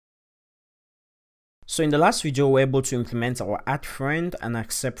So in the last video, we were able to implement our add friend and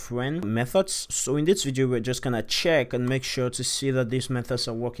accept friend methods. So in this video, we're just gonna check and make sure to see that these methods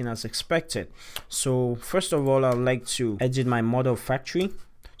are working as expected. So first of all, I'd like to edit my model factory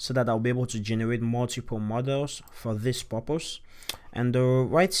so that I'll be able to generate multiple models for this purpose. And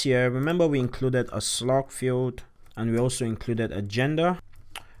right here, remember we included a slug field and we also included a gender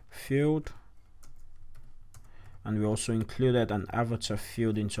field. And we also included an avatar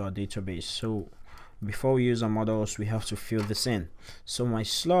field into our database. So before we use our models, we have to fill this in. So my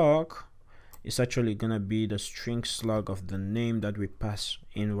slug is actually gonna be the string slug of the name that we pass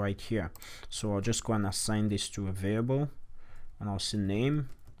in right here. So I'll just go and assign this to a variable, and I'll say name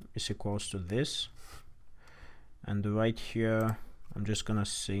is equals to this. And right here, I'm just gonna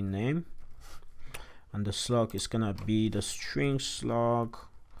say name, and the slug is gonna be the string slug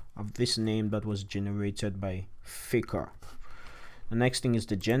of this name that was generated by Faker. The next thing is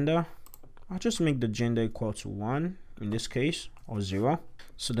the gender. I'll just make the gender equal to 1 in this case, or 0.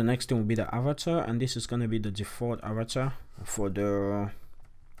 So the next thing will be the avatar, and this is going to be the default avatar for the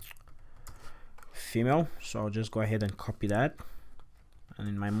female. So I'll just go ahead and copy that, and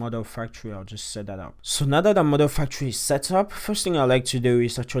in my model factory I'll just set that up. So now that the model factory is set up, first thing I like to do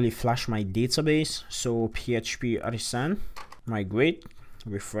is actually flash my database. So PHP artisan migrate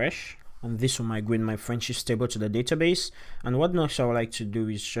refresh, and this will migrate my friendships table to the database. And what next I would like to do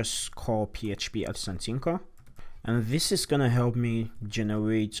is just call PHP artisan tinker, and this is gonna help me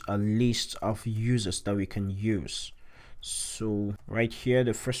generate a list of users that we can use. So right here,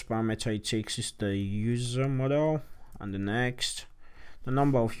 the first parameter it takes is the user model, and the next the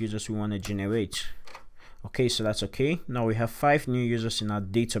number of users we want to generate. Okay, so that's okay. Now we have 5 new users in our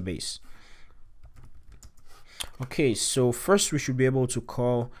database. Okay, so first we should be able to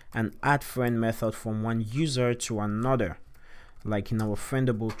call an add friend method from one user to another, like in our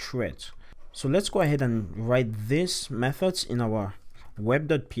friendable thread. So let's go ahead and write these methods in our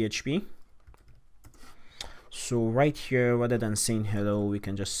web.php. So right here, rather than saying hello, we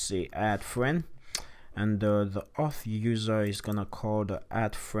can just say add friend, and the auth user is gonna call the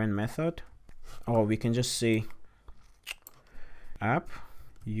add friend method, or we can just say app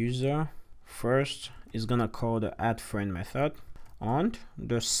user first is gonna call the add friend method, and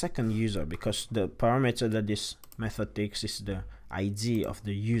the second user, because the parameter that this method takes is the ID of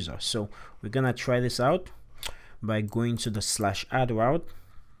the user. So we're gonna try this out by going to the /add route,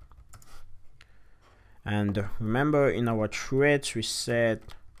 and remember in our threads we said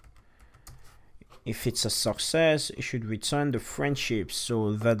if it's a success it should return the friendship.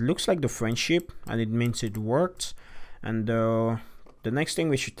 So that looks like the friendship and it means it worked. And the next thing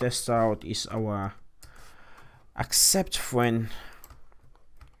we should test out is our accept friend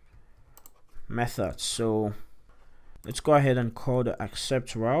method. So let's go ahead and call the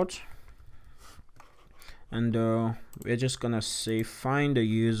accept route, and we're just gonna say find a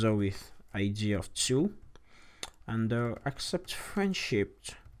user with ID of 2 and accept friendship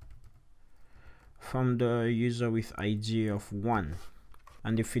from the user with ID of 1.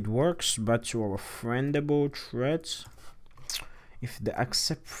 And if it works, back to our friendable threads. If the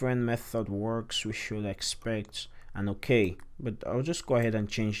accept friend method works, we should expect an okay, but I'll just go ahead and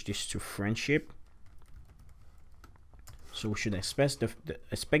change this to friendship. So we should expect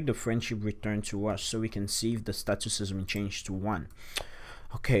the friendship return to us, so we can see if the status has been changed to 1.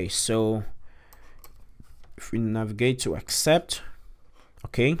 Okay, so if we navigate to accept,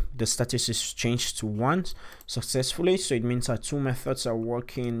 okay, the status is changed to 1 successfully. So it means our 2 methods are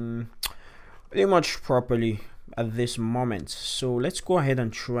working pretty much properly at this moment. So let's go ahead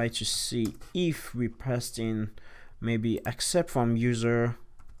and try to see if we passed in maybe accept from user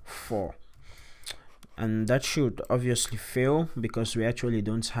 4, and that should obviously fail because we actually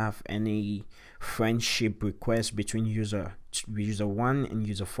don't have any friendship request between user 1 and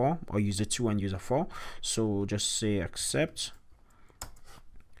user 4, or user 2 and user 4. So just say accept,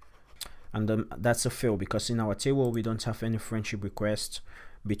 and that's a fail because in our table we don't have any friendship request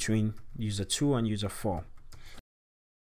between user 2 and user 4.